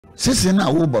Sisi na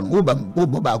wo ba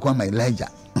ko ma Elijah.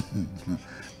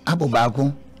 Abo ba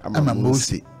ko ama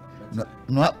Mose.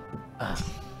 No.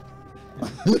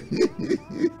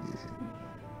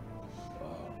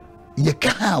 Ye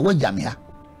can't what jamia.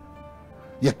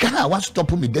 You can't what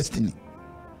stop my destiny.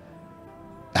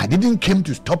 I didn't came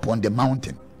to stop on the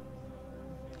mountain.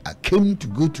 I came to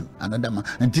go to another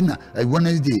mountain. Until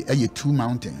Wednesday, 2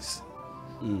 mountains.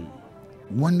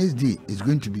 Wednesday is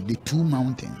going to be the 2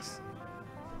 mountains.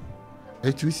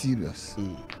 It's too serious.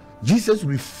 Jesus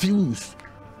refused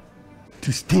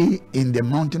to stay in the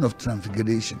mountain of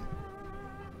transfiguration.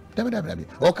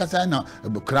 Okay, now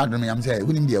crowd me. I'm saying,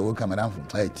 we need to come around from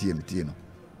Tieno.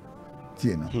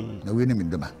 No, we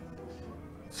need to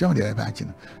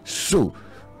so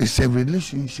it's a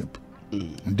relationship.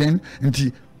 Then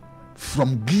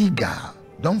from Gilgal,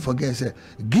 don't forget, say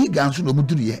Gilgal so no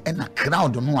muduri and a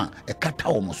crowd no a kata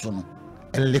almost no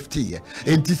a left here.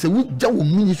 And it's a wood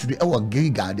ministry our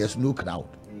Gilgal, there's no crowd.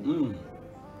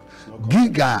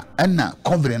 Gilgal and a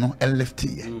covering no a left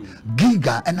here.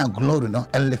 Gilgal and a glory no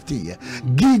a left here.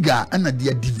 Gilgal and a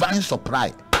divine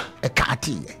supply a cat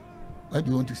here. Why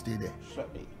do you want to stay there?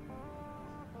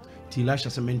 Tilasha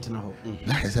cement na ho.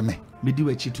 Like I say me. Me do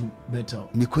echi to better.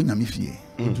 Me konya me fie.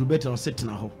 Do better sit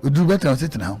na ho. Do better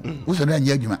sit na ho. Wo so na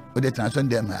nya adwuma. Wo de transfer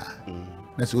dem ha.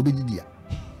 Na so obi didi a.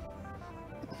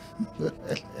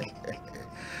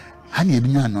 Hani ebi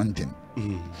nya anointing.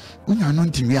 Unya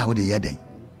anointing we a wo de yeden.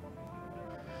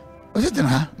 O sit na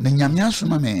ha na nyamya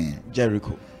soma me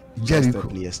Jericho.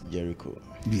 Yes, Jericho.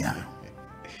 Yeah.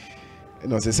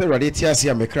 No, say ready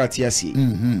tiasia me kra tiasie.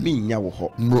 Me nya wo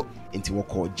ho. Mo into what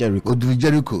called Jericho.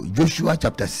 Jericho, Joshua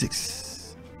chapter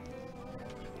 6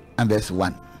 and verse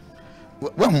 1.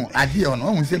 When I hear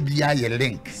when we say be a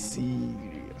link,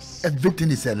 serious.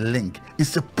 Everything is a link.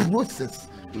 It's a process.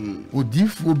 Obi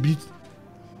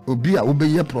obey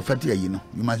your prophet, you know.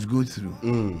 You must go through.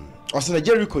 Also the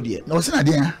Jericho there. No, so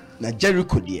there. Na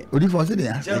Jericho there. Odi for say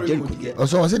there. Jericho there.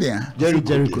 Also was there.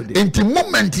 Jericho there. In the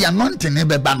moment the anointing e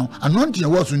beba no, anointing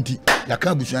was unti. Ya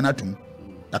ka busu na tum.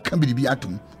 I can't be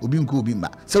atum, obi nko obi mba.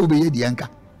 So be the anka.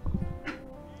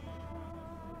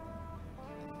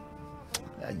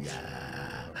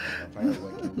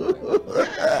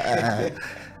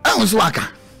 I was waka.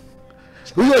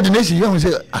 We ordination, you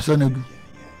say asonegu.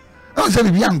 I say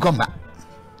be come back.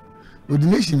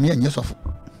 Ordination me and yourself.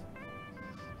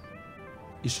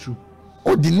 It's true.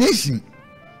 Ordination.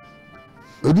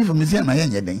 Odi from the my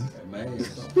yen.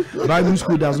 Bible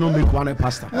school does not make one a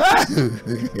pastor.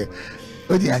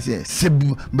 What I say,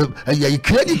 Sebu, ya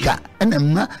credit and a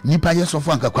nipa yes of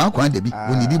one kwa debi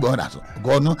when you did order.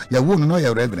 Go no, ya won't know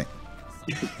your reverend.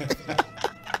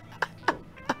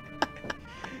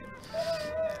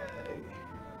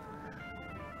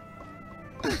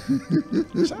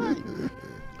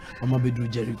 I'm a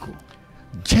bedroom Jericho.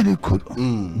 Jericho,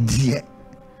 dear.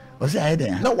 Was I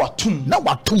there? Now what tomb?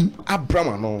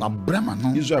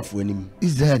 Abraham, Israel for him.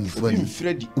 Israel for him.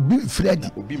 Freddy.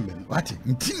 What?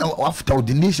 Until after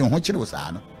ordination, what was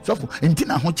son. So,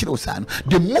 until what was son.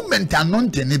 The moment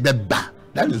anointing is bad.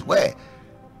 That is where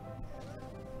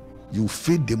you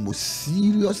feel the most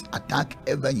serious attack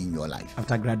ever in your life.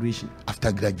 After graduation.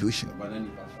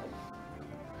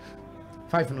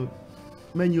 5 no.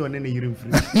 Men you on any year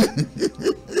free.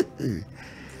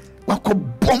 What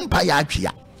could bomb ya?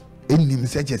 Enim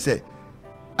say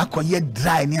akoye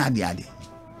dry ni ade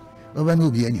oba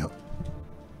no bi anyho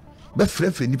be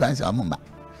frefre ni pan say amomba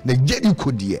na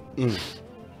Jericho de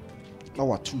na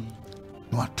watum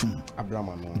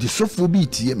Abraham no the sofo bi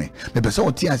tie me be say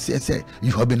o tie say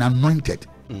you have been anointed.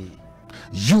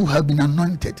 You have been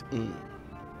anointed.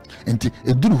 Enti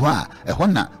eduru ho a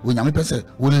ehon na onyame pese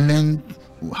wo learn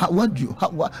what do you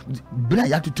what bra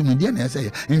ya tutum de na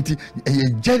say enti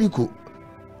Jericho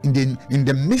in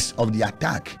the midst of the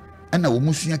attack and our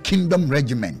Muslim kingdom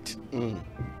regiment.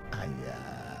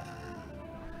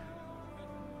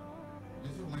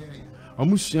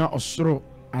 Amusia osoro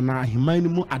ana ahimani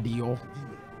mu adeyo.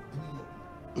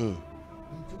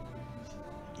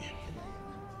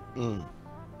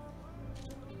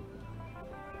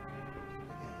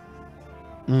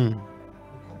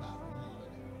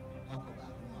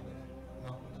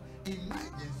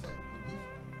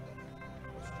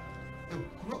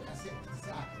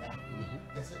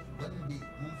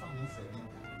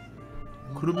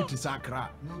 Kurubiti sakra.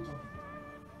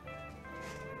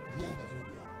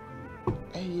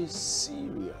 Are you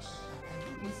serious?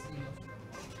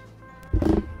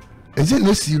 Is it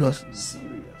no serious?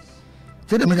 Serious.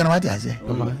 Say the make what I say.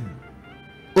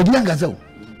 Obi angaza o.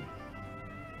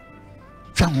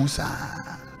 Twamusa.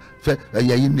 Fe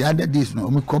ya in the other days no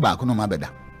me ko ba ko no mabeda.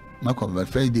 Mako,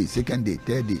 first day, second day,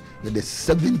 third day, but the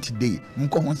 7th day,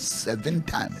 Mko 7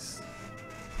 times.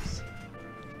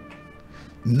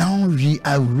 Now we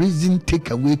are raising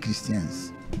takeaway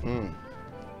Christians.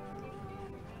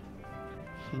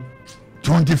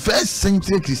 21st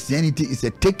century Christianity is a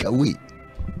takeaway.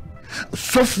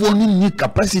 So for me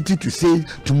capacity to say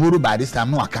tomorrow by this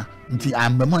time no aka.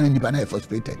 I'm the man independent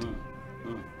frustrated.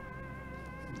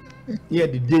 Yeah,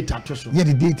 the data to so. Yeah,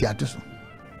 the data to so.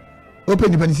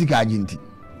 Open dependency card. You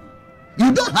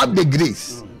don't have the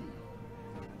grace.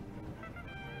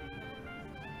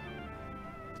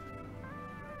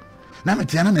 Now me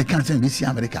tell me can't say this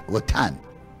America what time.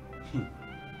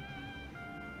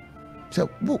 So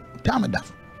time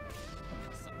enough.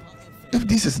 If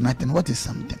this is nothing, what is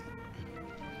something?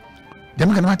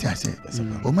 Them can what I say.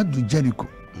 O ma do Jericho.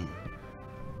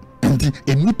 And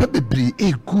a nipa bebre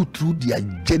e go through their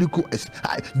Jericho.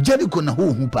 Jericho na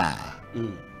ho pa.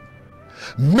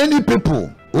 Many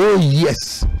people, oh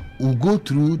yes, will go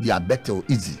through their battle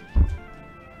easy.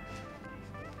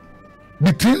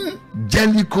 Between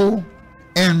Jericho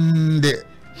and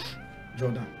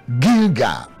Jordan.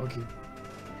 Gilgal. Okay.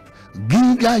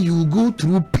 Gilgal, you go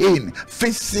through pain,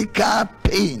 physical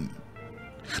pain,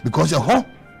 because you're hot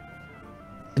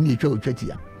and you try to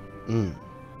here.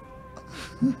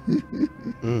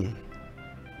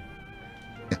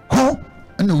 How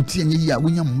and no tea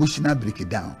when you emotional break it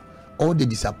down, all the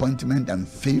disappointment and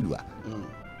failure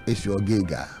is your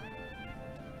Gilgal.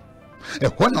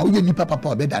 When you need papa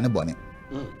better than a bonnet.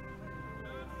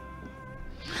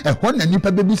 When a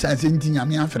nipa baby says anything,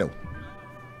 I'm afraid.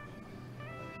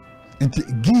 And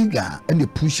Giga and the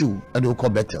push you and the call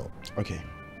better. Okay.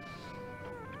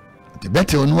 The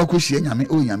better no ko share nyame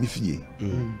o nyame fie.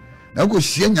 Na ko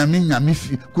share nyame nyame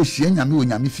fie, ko share nyame o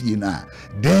nyame fie na.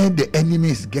 There the enemy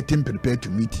is getting prepared to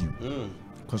meet you.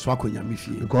 Because wa ko nyame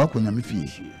fie. Ko ko nyame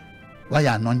fie. Why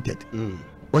are anointed?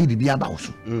 Why did be about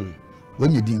so?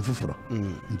 When you din fufuro.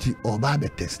 Nti oba be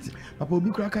test. Papa obi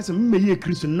kura ka se mmeye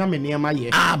Kristo na me ne ma ye.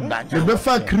 Aba. Me be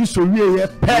fa Kristo wie ye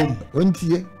pe.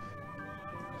 Ontie.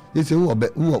 They say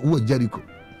who Jericho.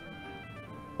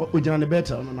 O jana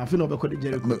better no na fi no be ko de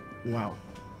Jericho. Wow.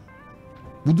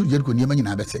 Budu Jericho niema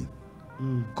nyina be say.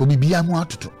 Ko bibia mu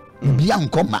atoto. Bibia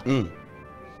nkoma.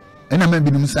 Ena ma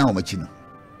binum san o machi no.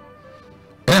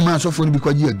 Ena so for no bi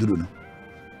kwaji aduro no.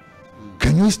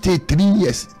 Can you stay 3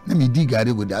 years? Let me dig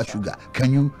gari with that sugar.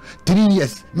 Can you 3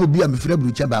 years? No be am free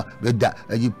bru chaba with that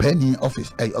you penny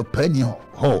office a penny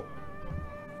hall.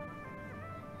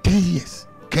 3 years.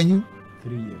 Can you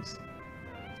 3 years.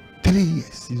 3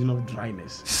 years. Season of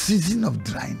dryness. Season of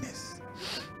dryness.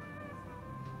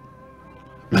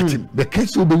 But the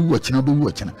case will be watching,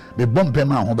 the bomb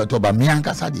pema on beto ba me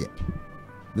ankasa de.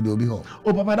 We do be ho.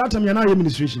 Oh papa, that time you na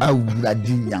administration. Awurade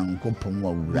Nyankopon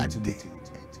awurade.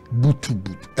 Butu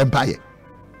empire.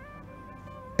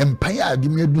 Empire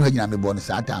give me do hanya me born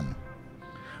Satan.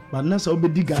 But na so be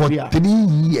dig for 3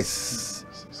 years.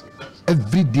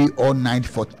 Every day all night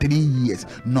for 3 years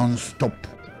non-stop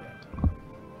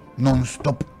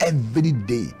every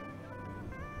day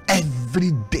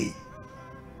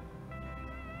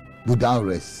without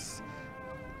rest.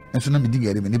 And so now me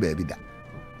dig me baby that.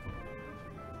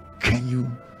 Can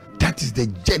you? That is the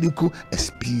Jericho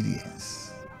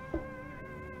experience.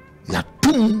 Ya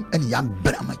tum and ya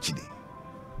bramachide.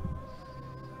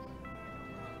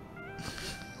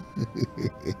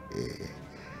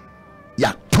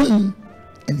 Ya tum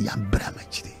and ya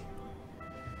bramachide.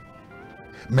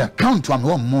 Me count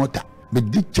one mortar. Me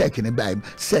did check in the Bible.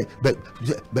 Say, but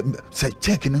say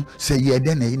checking. Say yeah.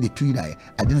 Then in the tree, I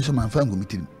didn't so my friend go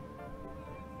meeting.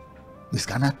 This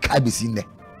cannot cabis in there.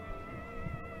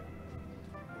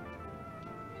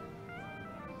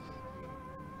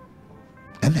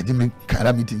 And I didn't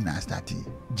carry meeting. I started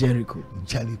Jericho.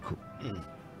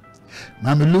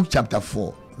 Mama, Luke chapter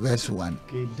 4, verse 1.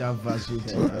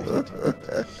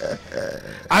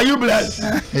 Are you blessed?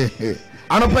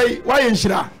 Anopai, why in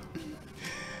Shira?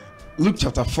 Luke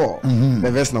chapter 4,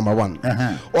 the verse number 1.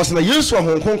 Was na Yesu a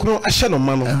Hong Kong ahye no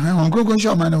ma no. Hong Kong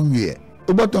show ma no wie.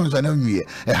 Oboton so na wie.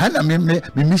 E ha na me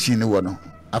mission no no.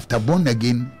 After born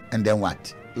again and then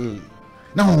what?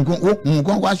 Na Hong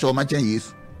Kong wa show ma chen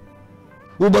Yesu.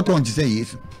 Oboton ti say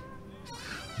Yesu.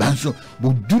 Banso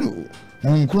boduro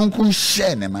Hong Kong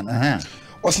share ne man.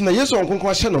 Was na Yesu Hong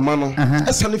Kong ahye no ma no.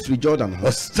 Esane free Jordan ho.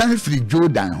 Esane free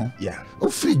Jordan ho. Yeah. Oh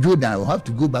free Jordan will have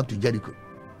to go back to Jericho.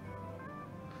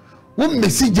 When you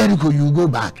see Jericho, you go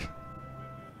back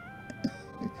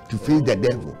to face the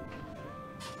devil.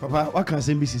 Papa, what can I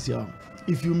say, BCC?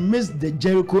 If you miss the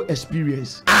Jericho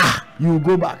experience, you will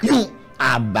go back. You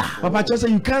Abba. Papa, just say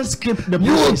you can't skip the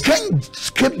process. process. You can't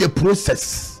skip the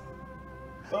process.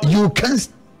 You can't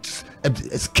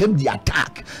escape the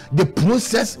attack. The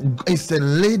process is a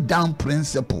laid down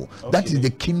principle. That is the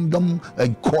kingdom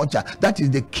culture. That is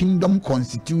the kingdom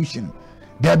constitution.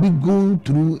 They be go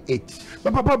through it.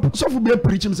 But Papa, so for be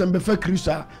preaching some before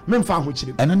Christa, men found which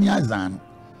and then yazan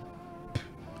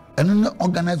and then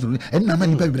organized and now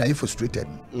many people are frustrated.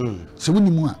 So when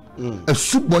you want a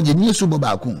soup boy, you need soup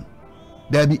bakum.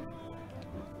 There be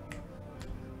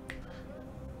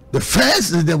the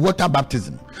first is the water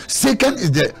baptism, second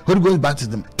is the Holy Ghost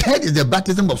baptism, third is the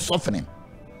baptism of softening.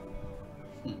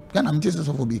 Can I Jesus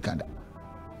of Obikanda?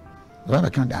 Why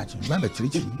can't that? Why the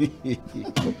church?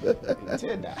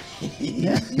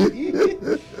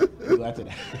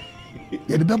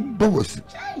 Yeah, the boss.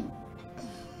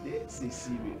 This is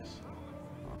serious.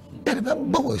 Yeah, the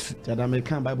boss. That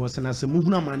American Bible says, "I say,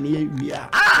 Muhuna mani we are."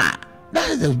 That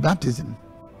is the baptism.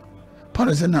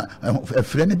 Paul said, "No, a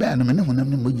friend be and many who know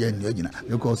me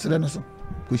because so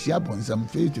because she upon some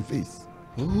face to face."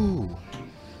 Ooh.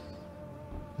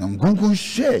 I'm going to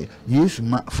share yes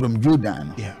from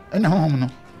Jordan. Yeah. And home no.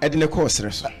 I didn't call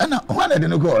serious. And one I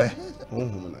didn't go.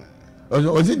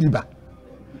 Was it Diba?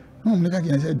 Home like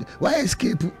I said, why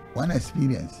escape one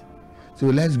experience? So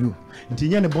let's go.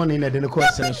 Tinye ne born in the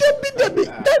course.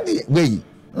 Daddy, wait.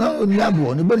 Oh,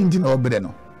 Niabo, the burning tin or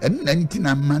Breno. And anything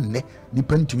a man,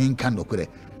 Nippon to win candle kure.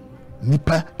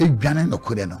 Nippa a gunner no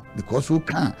kureno. Because who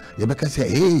can? Rebecca say,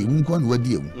 hey, won't go on with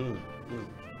you.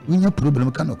 We no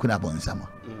problem can occur upon summer.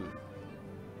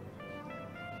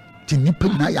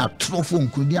 Nippon and I are trophy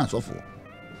including us of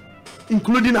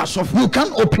Including us of you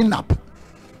can open up.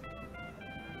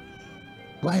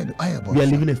 Why we are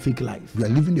living a fake life. We are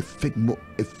living a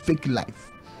fake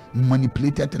life,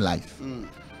 manipulated life.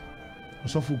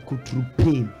 So for go through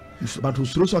pain, but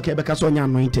who's so okay because on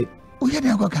anointed. Oh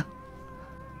yeah,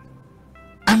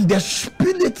 and the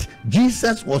Spirit,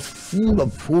 Jesus was full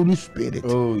of Holy Spirit.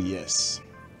 Oh yes,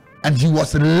 and he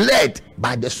was led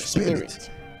by the Spirit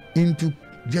into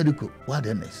Jericho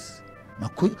wilderness.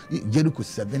 Jericho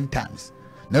 7 times.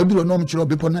 Now do no much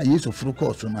people na yesu furu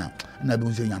course na na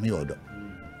be say nyame odo.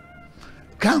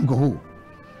 Can go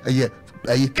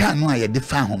you can no aye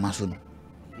define homa so no.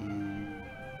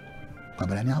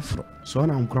 Kwabara ni afro. So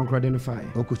na nkronkro identify.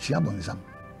 Okuchia bonsam.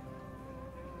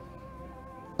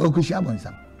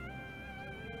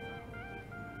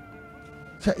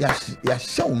 So ya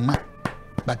show ma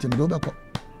but him do be ko.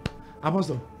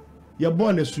 Apostle, you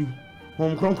born a su.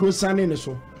 Home kronkro sane ne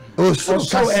so. Oh, so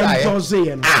Kasapa.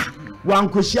 One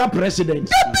Koshia president.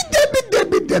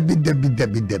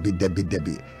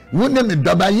 Debbie. Wouldn't me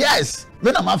double yes.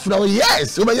 When I'm after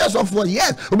yes. Over years of 4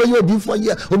 years. Over your before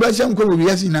year. Over some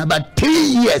years in about 3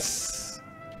 years.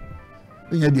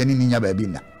 When you're the any baby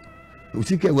now. You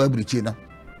see, we're breaching.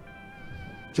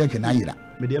 Check an ira.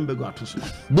 Medium begot to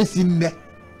this in there.